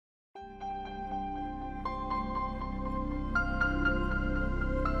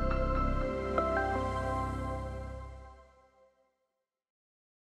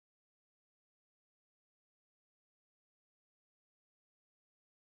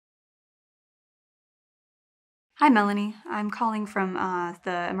Hi, Melanie. I'm calling from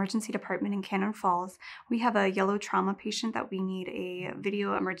the emergency department in Cannon Falls. We have a yellow trauma patient that we need a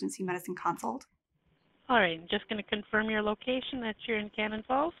video emergency medicine consult. All right, I'm just going to confirm your location that you're in Cannon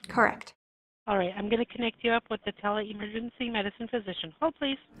Falls. Correct. All right, I'm going to connect you up with the tele-emergency medicine physician. Hold,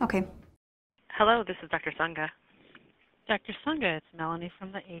 please. Okay. Hello, this is Dr. Sangha. Dr. Sangha, it's Melanie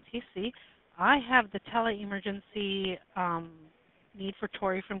from the ATC. I have the tele-emergency need for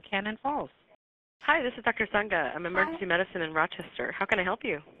Tori from Cannon Falls. Hi, this is Dr. Sangha. I'm emergency medicine in Rochester. How can I help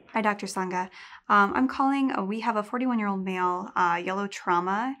you? Hi, Dr. Sangha. I'm calling. We have a 41-year-old male, yellow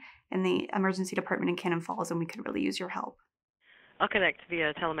trauma, in the emergency department in Cannon Falls, and we could really use your help. I'll connect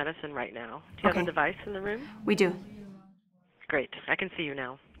via telemedicine right now. Do you have a device in the room? We do. Great. I can see you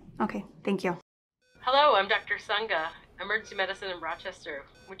now. Okay, thank you. Hello, I'm Dr. Sangha, emergency medicine in Rochester.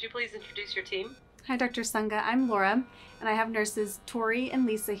 Would you please introduce your team? Hi, Dr. Sangha. I'm Laura, and I have nurses Tori and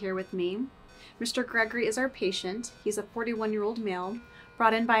Lisa here with me. Mr. Gregory is our patient. He's a 41-year-old male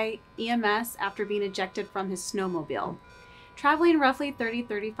brought in by EMS after being ejected from his snowmobile. Traveling roughly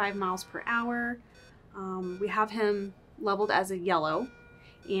 30-35 miles per hour. We have him leveled as a yellow,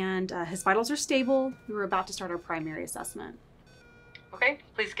 and his vitals are stable. We're about to start our primary assessment. Okay,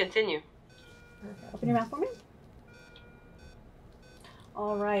 please continue. Perfect. Open your mouth for me.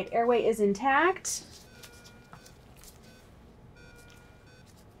 All right, airway is intact.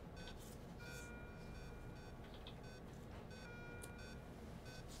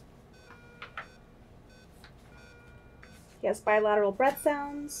 He has bilateral breath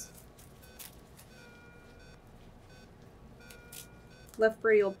sounds. Left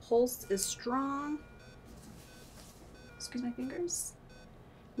brachial pulse is strong. Excuse my fingers.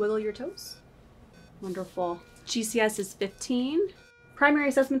 Wiggle your toes. Wonderful. GCS is 15. Primary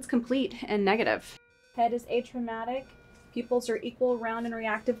assessment's complete and negative. Head is atraumatic. Pupils are equal, round, and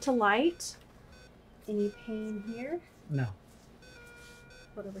reactive to light. Any pain here? No,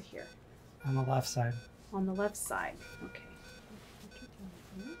 What over here? on the left side. On the left side. Okay.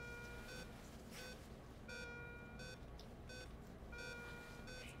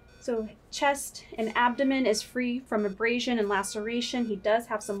 So chest and abdomen is free from abrasion and laceration. He does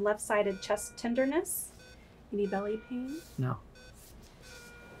have some left-sided chest tenderness. Any belly pain? No,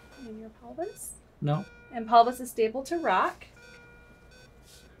 In your pelvis? no, And pelvis is stable to rock.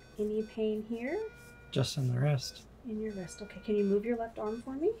 Any pain here? just in the wrist. In your wrist. Okay, can you move your left arm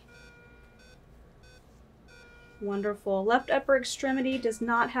for me? Wonderful. Left upper extremity does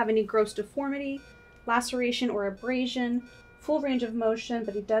not have any gross deformity, laceration, or abrasion. Full range of motion,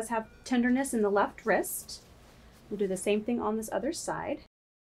 but he does have tenderness in the left wrist. We'll do the same thing on this other side.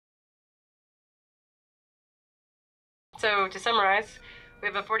 So to summarize, we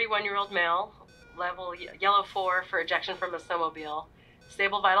have a 41-year-old male, level yellow 4 for ejection from a snowmobile,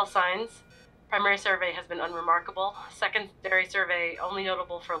 stable vital signs. Primary survey has been unremarkable. Secondary survey only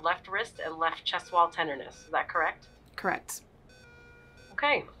notable for left wrist and left chest wall tenderness. Is that correct? Correct.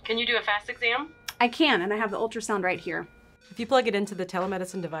 Okay. Can you do a fast exam? I can, and I have the ultrasound right here. If you plug it into the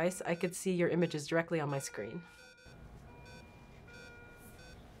telemedicine device, I could see your images directly on my screen.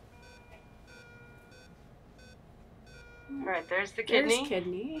 All right, there's the kidney. There's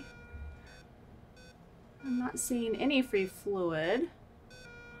kidney. I'm not seeing any free fluid.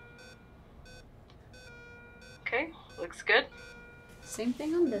 Okay, looks good. Same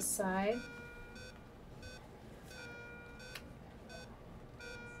thing on this side.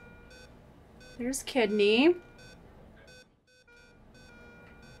 There's kidney.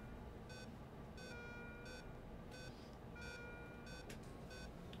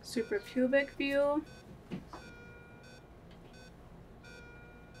 Suprapubic view.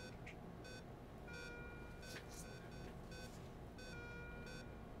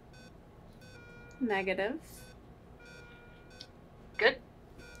 Negative. Good.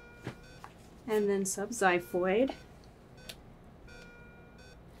 And then subxiphoid.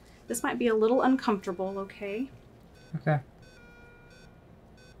 This might be a little uncomfortable, okay? Okay.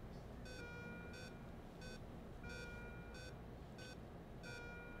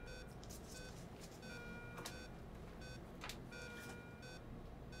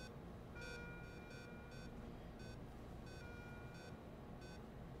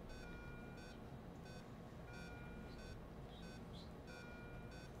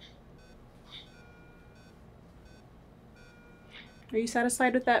 Are you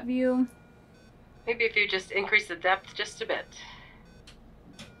satisfied with that view? Maybe if you just increase the depth just a bit.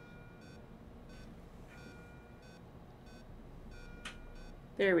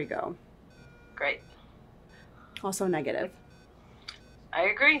 There we go. Great. Also negative. I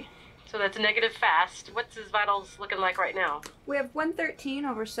agree. So that's a negative fast. What's his vitals looking like right now? We have 113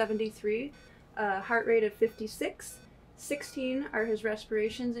 over 73. Heart rate of 56, 16 are his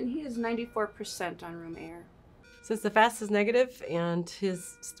respirations, and he is 94% on room air. Since the FAST is negative and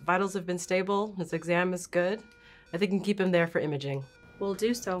his vitals have been stable, his exam is good, I think we can keep him there for imaging. We'll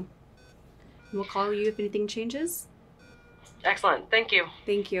do so. We'll call you if anything changes. Excellent. Thank you.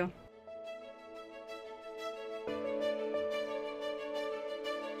 Thank you.